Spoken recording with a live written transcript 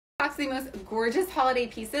Box the most gorgeous holiday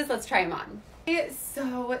pieces. Let's try them on. It's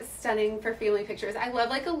so stunning for family pictures. I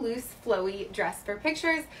love like a loose flowy dress for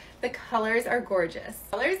pictures. The colors are gorgeous.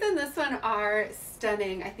 The colors in this one are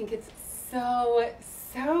stunning. I think it's so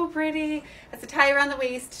pretty. It's a tie around the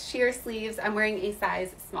waist, sheer sleeves. I'm wearing a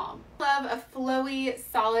size small. Love a flowy,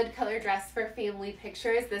 solid color dress for family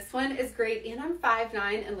pictures. This one is great, and I'm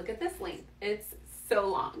 5'9", and look at this length. It's so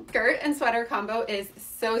long. Skirt and sweater combo is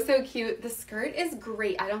so cute. The skirt is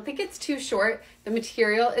great. I don't think it's too short. The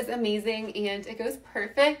material is amazing, and it goes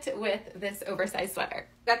perfect with this oversized sweater.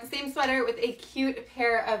 Got the same sweater with a cute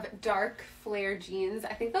pair of dark flare jeans.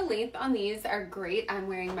 I think the length on these are great. I'm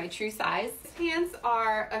wearing my true size. These pants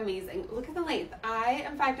are amazing. Look at the length. I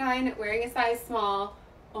am 5'9", wearing a size small.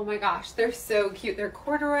 Oh my gosh, they're so cute. They're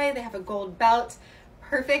corduroy. They have a gold belt.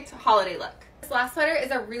 Perfect holiday look. This last sweater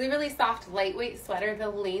is a really soft, lightweight sweater. The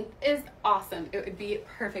length is awesome. It would be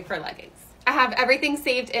perfect for leggings. I have everything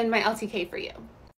saved in my LTK for you.